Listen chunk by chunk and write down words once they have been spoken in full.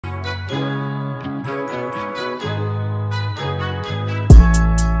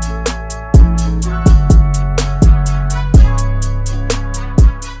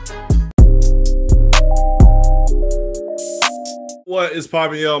What is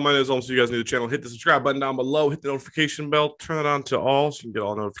popping, yo? My name is Holmes. So you guys need the channel. Hit the subscribe button down below. Hit the notification bell. Turn it on to all so you can get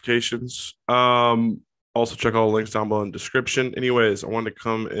all notifications. Also check all the links down below in the description. Anyways, I wanted to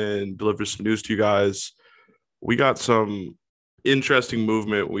come and deliver some news to you guys. We got some interesting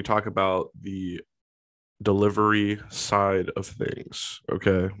movement when we talk about the delivery side of things.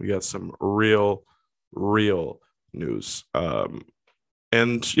 Okay, we got some real news.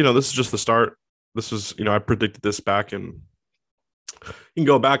 And this is just the start. This is, I predicted this back in. You can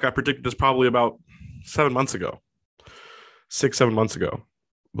go back. I predicted this probably about 7 months ago, 6, 7 months ago.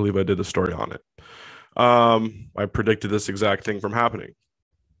 I believe I did a story on it. I predicted this exact thing from happening.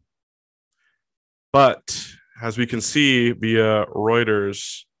 But as we can see via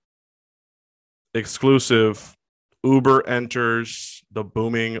Reuters exclusive, Uber enters the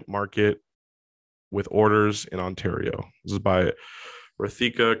booming market with orders in Ontario. This is by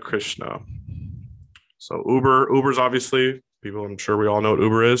Rathika Krishna. So Uber's obviously, people, I'm sure we all know what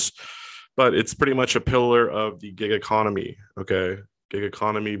Uber is, but it's pretty much a pillar of the gig economy. Okay. Gig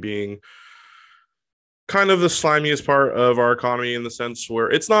economy being kind of the slimiest part of our economy in the sense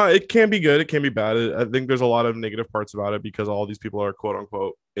where it can be good, it can be bad. I think there's a lot of negative parts about it because all these people are quote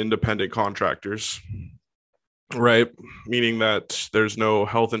unquote independent contractors, right? Meaning that there's no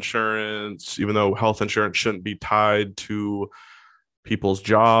health insurance, even though health insurance shouldn't be tied to people's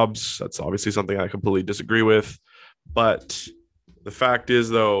jobs. That's obviously something I completely disagree with. But the fact is,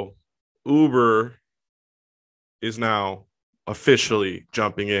 though, Uber is now officially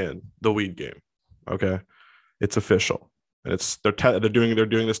jumping in the weed game. Okay, it's official, and they're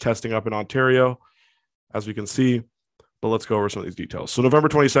doing this testing up in Ontario, as we can see. But let's go over some of these details. So November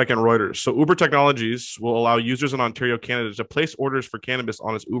 22nd, Reuters. So Uber Technologies will allow users in Ontario, Canada to place orders for cannabis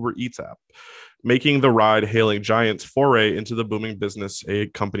on its Uber Eats app, making the ride-hailing giant's foray into the booming business, a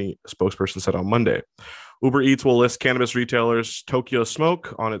company spokesperson said on Monday. Uber Eats will list cannabis retailers Tokyo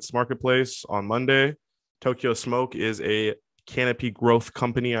Smoke on its marketplace on Monday. Tokyo Smoke is a canopy growth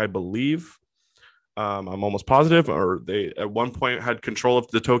company, I believe. I'm almost positive, or they at one point had control of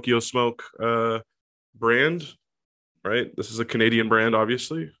the Tokyo Smoke brand. Right, this is a Canadian brand,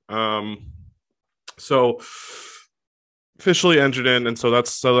 obviously. So officially entered in, and so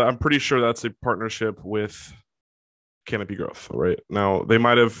I'm pretty sure that's a partnership with Canopy Growth. Right now, they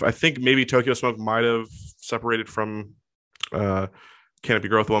might have. I think maybe Tokyo Smoke might have separated from Canopy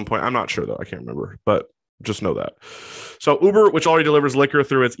Growth at one point. I'm not sure though. I can't remember, but just know that. So Uber, which already delivers liquor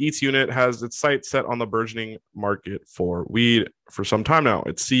through its Eats unit, has its sights set on the burgeoning market for weed for some time now.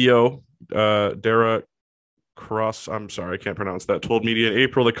 Its CEO, Dara Cross, I'm sorry, I can't pronounce that, told media in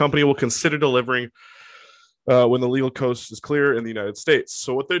April the company will consider delivering when the legal coast is clear in the United States.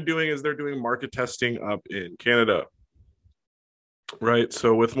 So what they're doing is they're doing market testing up in Canada. Right.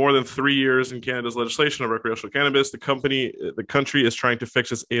 So with more than 3 years in Canada's legislation of recreational cannabis, the country is trying to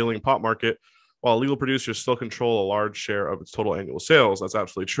fix its ailing pot market, while legal producers still control a large share of its total annual sales. That's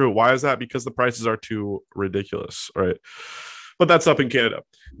absolutely true. Why is that? Because the prices are too ridiculous. Right. But that's up in Canada.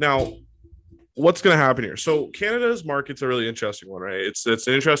 Now, what's going to happen here? So Canada's market's a really interesting one, right? It's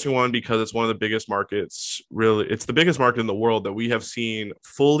an interesting one because it's one of the biggest markets. Really, it's the biggest market in the world that we have seen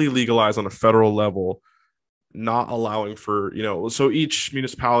fully legalized on a federal level, not allowing for, so each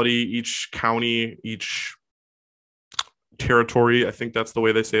municipality, each county, each territory, I think that's the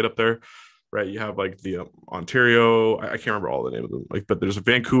way they say it up there, right? You have like the Ontario, I can't remember all the name of them, but there's a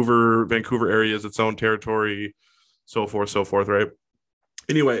Vancouver area is its own territory, so forth, right?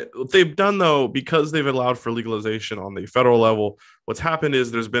 Anyway, what they've done though, because they've allowed for legalization on the federal level, what's happened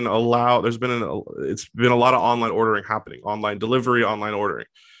is it's been a lot of online ordering happening, online delivery, online ordering.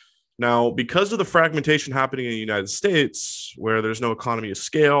 Now, because of the fragmentation happening in the United States, where there's no economy of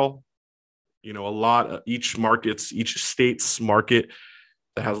scale, each state's market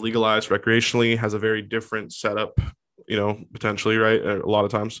that has legalized recreationally has a very different setup, potentially, right? A lot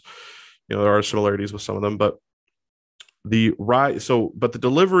of times, there are similarities with some of them, but the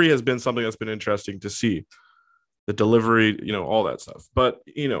delivery has been something that's been interesting to see. The delivery, all that stuff. But,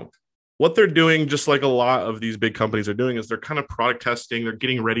 what they're doing, just like a lot of these big companies are doing, is they're kind of product testing. They're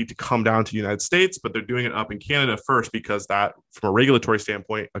getting ready to come down to the United States, but they're doing it up in Canada first because that, from a regulatory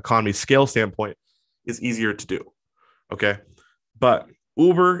standpoint, economy scale standpoint, is easier to do. Okay. But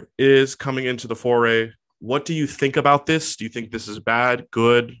Uber is coming into the foray. What do you think about this? Do you think this is bad,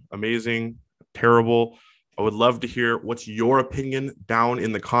 good, amazing, terrible? I would love to hear what's your opinion down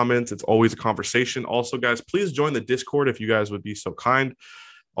in the comments. It's always a conversation. Also, guys, please join the Discord if you guys would be so kind.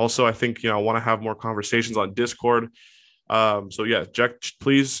 Also, I think, I want to have more conversations on Discord. So yeah, Jack,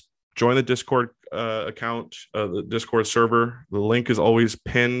 please join the Discord account, the Discord server. The link is always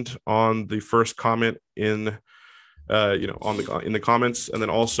pinned on the first comment in in the comments. And then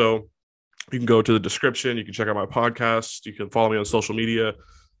also you can go to the description. You can check out my podcast. You can follow me on social media.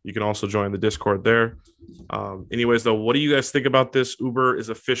 You can also join the Discord there. Anyways, though, what do you guys think about this? Uber is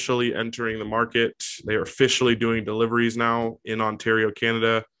officially entering the market. They are officially doing deliveries now in Ontario,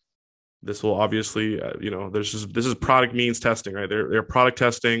 Canada. This will obviously, this is product means testing, right? They're product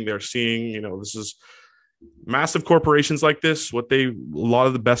testing. They're seeing, this is massive corporations like this. What a lot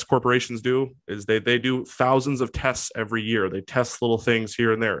of the best corporations do is they do thousands of tests every year. They test little things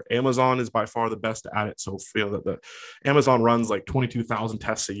here and there. Amazon is by far the best at it. So the Amazon runs like 22,000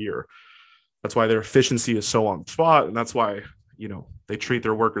 tests a year. That's why their efficiency is so on the spot, and that's why they treat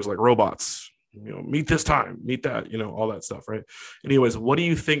their workers like robots. Meet this time, meet that, all that stuff, right? Anyways, what do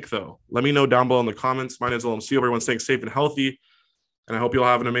you think though? Let me know down below in the comments. My name is LMC. Everyone's staying safe and healthy, and I hope you'll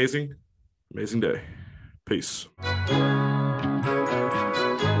have an amazing day. Peace.